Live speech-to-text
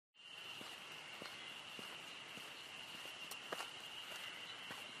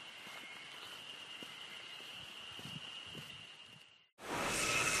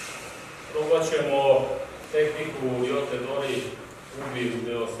probat ćemo tehniku Ryotedori kubi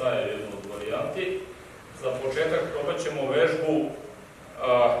gde osae jednu od varijanti. Za početak probat ćemo vežbu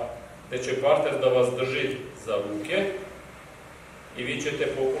gde će partner da vas drži za ruke i vi ćete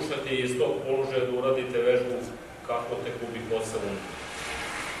pokušati iz tog položaja da uradite vežbu kako te kubi kose unutra.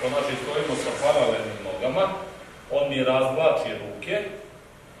 To znači stojimo sa paralelnim nogama, on mi razvlači ruke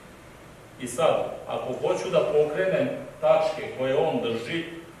i sad, ako hoću da pokrenem tačke koje on drži,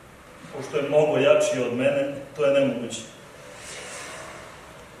 pošto je mnogo jači od mene, to je nemoguće.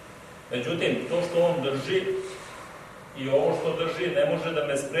 Međutim, to što on drži i ovo što drži ne može da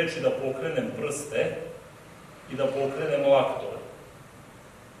me spreči da pokrenem prste i da pokrenem laktove.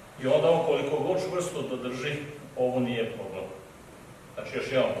 I onda on koliko god čvrsto da drži, ovo nije problem. Znači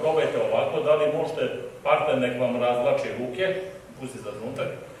još jedan, probajte ovako, da li možete partner nek vam razvlači ruke, pusti za trenutak,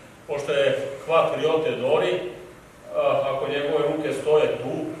 pošto je hvat Ryotedori, ako njegove ruke stoje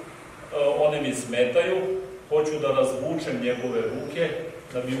tu, one mi smetaju, hoću da razvučem njegove ruke,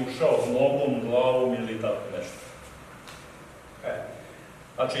 da bi ušao nogom, glavom ili tako nešto.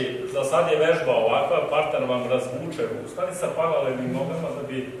 Znači, za sad je vežba ovakva, partner vam razvuče ruku, stani sa paralelnim nogama da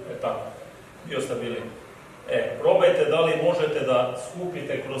bi, tako, bio stabilan. Probajte da li možete da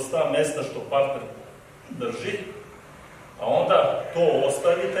skupite kroz ta mesta što partner drži, a onda to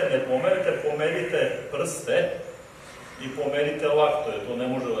ostavite, ne pomerite, pomerite prste i pomerite laktove, to ne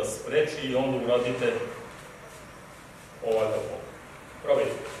može vas spreči i onda uradite ovakav pogled.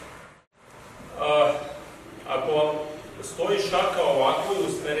 Probajte. Ako vam stoji šaka ovako i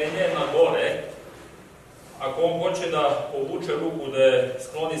usmerenje je na gore, ako on hoće da povuče ruku da je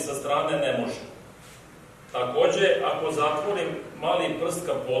skloni sa strane, ne može. Takođe, ako zatvorim mali prst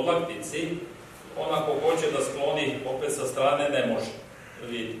ka podlaktici, on ako hoće da skloni opet sa strane, ne može.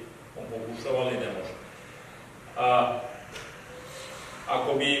 Vidite, on pokušava, ali ne može.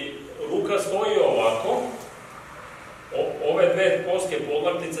 Ako mi ruka stoji ovako, ove dve koske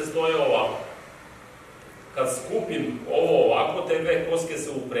podlaktice stoje ovako. Kad skupim ovo ovako, te dve koske se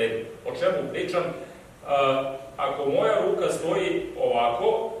upredi. O čemu pričam? Ako moja ruka stoji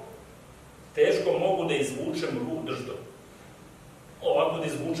ovako, teško mogu da izvučem ruku, drždo. Ovako da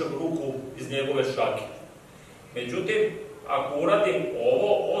izvučem ruku iz njegove šake. Međutim, ako uradim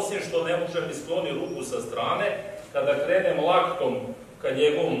ovo, osim što ne može mi skloni ruku sa strane, kada krenem laktom ka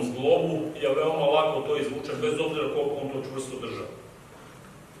njegovom zglobu, ja veoma lako to izvučem, bez obzira koliko on to čvrsto drža.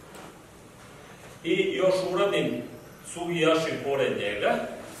 I još uradim sugijaši pored njega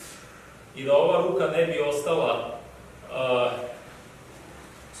i da ova ruka ne bi ostala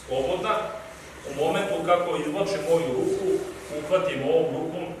slobodna, u momentu kako izvlačim moju ruku, uhvatim ovom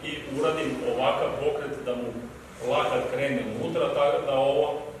rukom i uradim ovakav pokret da mu lakat krene unutra, da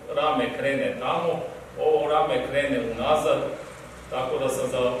ovo rame krene tamo, ovo rame krene unazad, tako da sam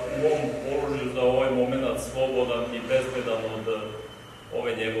u ovom položaju za ovaj moment slobodan i bezbedan od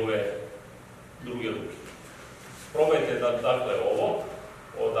ove njegove druge ruke. Probajte da, dakle, ovo,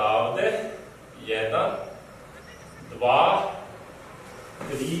 odavde, 1, 2,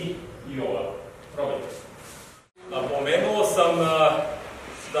 3 i ovako. Probajte. Napomenuo sam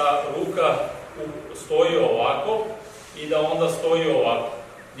da ruka stoji ovako i da onda stoji ovako.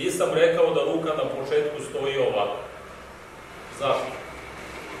 Nisam rekao da ruka na početku stoji ovako. Zašto?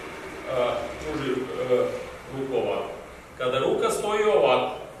 Pruži ruku ovako. Kada ruka stoji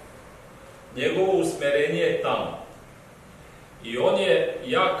ovako, njegovo usmerenje je tamo. I on je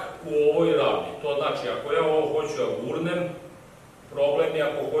jak u ovoj ravni. To znači, ako ja ovo hoću da gurnem, problem je,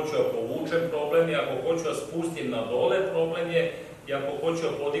 ako hoću da povučem, problem je, ako hoću da spustim na dole, problem je, i ako hoću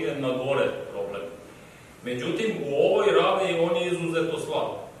da podignem na gore, problem. Međutim, u ovoj ravni on je izuzetno slab.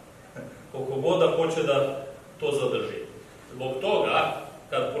 Koliko god da hoće da to zadrži. Zbog toga,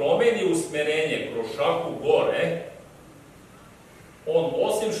 kad promeni usmerenje kroz šaku gore, on,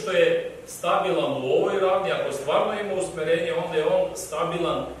 osim što je stabilan u ovoj ravni, ako stvarno ima usmerenje, onda je on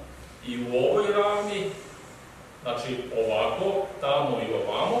stabilan i u ovoj ravni, znači ovako, tamo i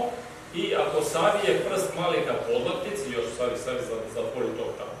ovamo, i ako savije prst mali ka podlaktici, još savi zatvori to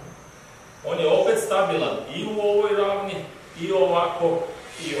tamo, on je opet stabilan i u ovoj ravni, i ovako,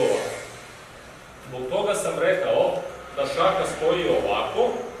 i ovako. Zbog toga sam rekao da šaka stoji ovako,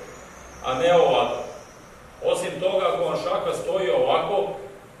 a ne ovako. Osim toga, ako vam šaka stoji ovako,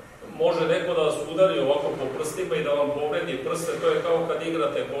 može neko da vas udari ovako po prstima i da vam povredi prste. To je kao kad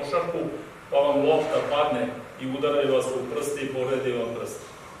igrate košarku, pa vam lopta padne i udaraju vas u prste i povredi vam prste.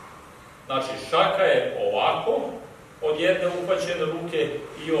 Znači, šaka je ovako, od jedne upaćene ruke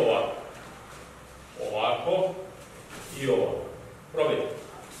i ovako. Ovako i ovako. Probajte.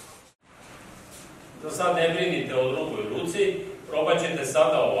 Za sad ne brinite o drugoj ruci, probat ćete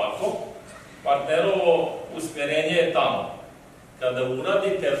sada ovako partnerovo usmjerenje je tamo. Kada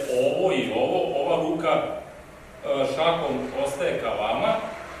uradite ovo i ovo, ova ruka šakom ostaje ka vama,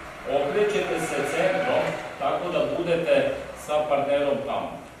 okrećete se centrom tako da budete sa partnerom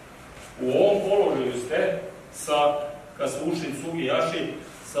tamo. U ovom položaju ste, kad ste ušli cugi-jaši,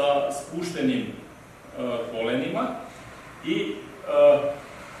 sa spuštenim kolenima i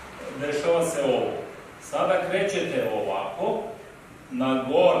dešava se ovo. Sada krećete ovako, na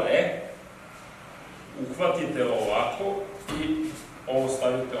gore, uhvatite ovako i ovo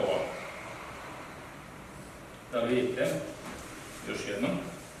stavite ovako. Da vidite, još jednom.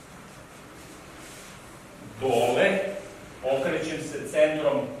 Dole, okrećem se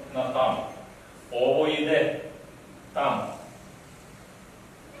centrom na tamo. Ovo ide tamo.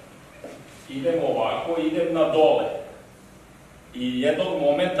 Idem ovako, idem na dole. I jednog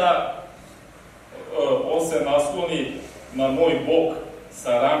momenta on se nasloni na moj bok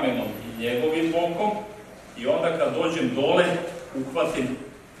sa ramenom i njegovim bokom i onda kad dođem dole, uhvatim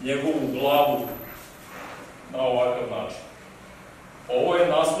njegovu glavu na ovakav način. Ovo je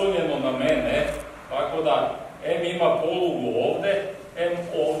naslonjeno na mene, tako da M ima polugu ovde, M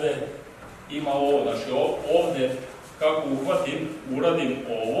ovde ima ovo. Znači ovde kako uhvatim, uradim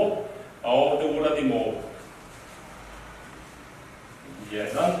ovo, a ovde uradim ovo. 1,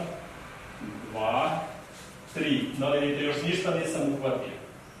 2, 3. Da li vidite, još ništa nisam uhvatio.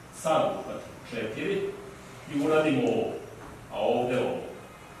 Sad uhvatim 4 i uradim ovo, a ovde ovo.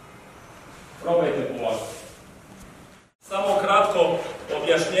 Probajte polako. Samo kratko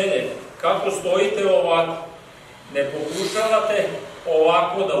objašnjenje. Kako stojite ovako, ne pokušavate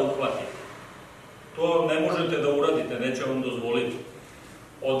ovako da uhvatite. To ne možete da uradite, neće vam dozvoliti.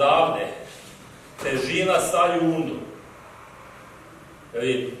 Odavde, težina sa jundu.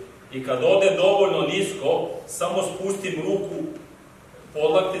 I kad ode dovoljno nisko, samo spustim ruku,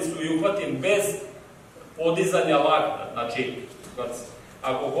 podlakticu i uhvatim bez podizanja lakta. Znači,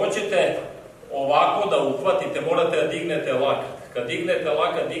 ako hoćete ovako da uhvatite, morate da dignete lakat. Kad dignete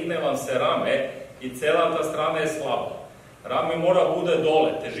lakat, digne vam se rame i cela ta strana je slaba. Rame mora bude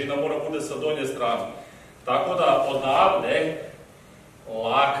dole, težina mora bude sa donje strane. Tako da odavde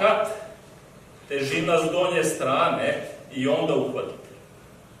lakat, težina s donje strane i onda uhvatite.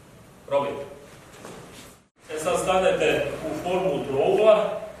 Probajte. Sad stanete u formu trougla,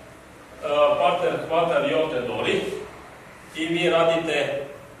 partner hvata Ryotedori i vi radite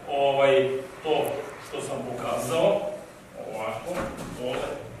to što sam pokazao, ovako, dole,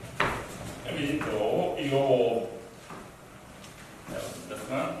 vidite ovo i ovo ovdje. Evo,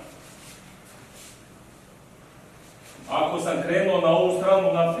 desna. Ako sam krenuo na ovu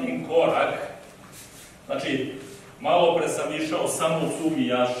stranu na fin korak, znači, malo pre sam išao samo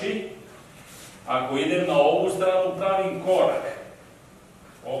cugi-jaši, ako idem na ovu stranu pravim korak,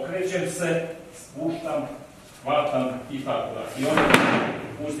 okrećem se, spuštam, hvatam i tako da. I onda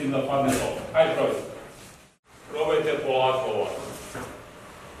pustim da padne dole. Hajde, probajte. Probajte polako ovako.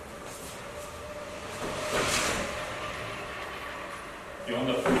 I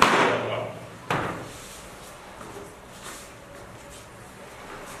onda pustite ovako.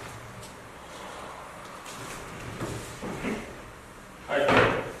 Hajde.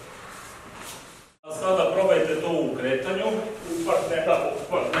 A sada probajte to u kretanju, u partnera,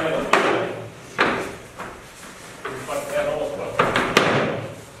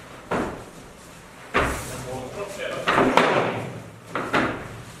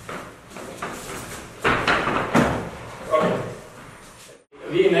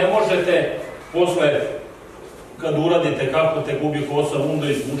 vi ne možete posle, kad uradite kako te kubi kosa, onda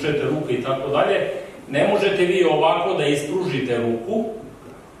izvučete ruke i tako dalje, ne možete vi ovako da ispružite ruku,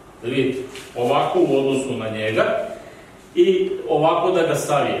 da vidite, ovako u odnosu na njega i ovako da ga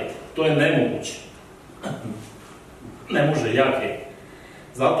savijete. To je nemoguće. Ne može, jak je.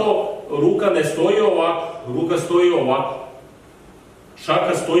 Zato ruka ne stoji ovako, ruka stoji ovako.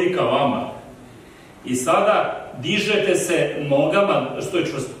 Šaka stoji ka vama. I sada dižete se nogama, što je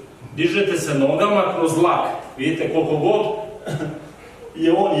čvrsto, dižete se nogama kroz lak. Vidite, koliko god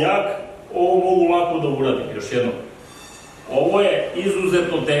je on jak, ovo mogu lako da uradim, još jednom. Ovo je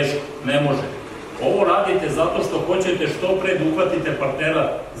izuzetno teško, ne može. Ovo radite zato što hoćete što pre da uhvatite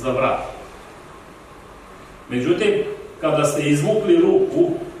partnera za vrat. Međutim, kada ste izvukli ruku,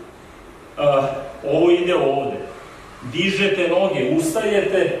 ovo ide ovde. Dižete noge,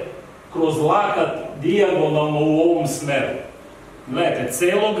 ustajete kroz lakat dijagonalno u ovom smeru. Gledajte,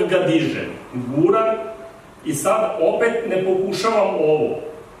 celog ga dižem, guram i sad opet ne pokušavam ovo,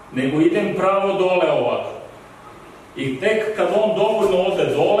 nego idem pravo dole ovako. I tek kad on dovoljno ode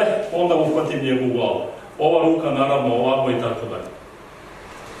dole, onda uhvatim njegovu glavu. Ova ruka naravno ovako i tako dalje.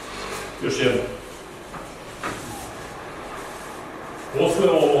 Još jedno. Posle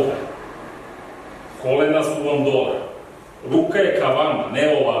ovoga, kolena su vam dole, ruka je ka vama,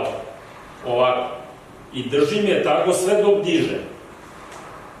 ne ovako, ovako. I držim je tako sve dok dižem.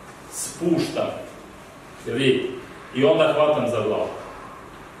 Spuštam. I onda hvatam za glavu.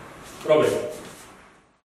 Probajte.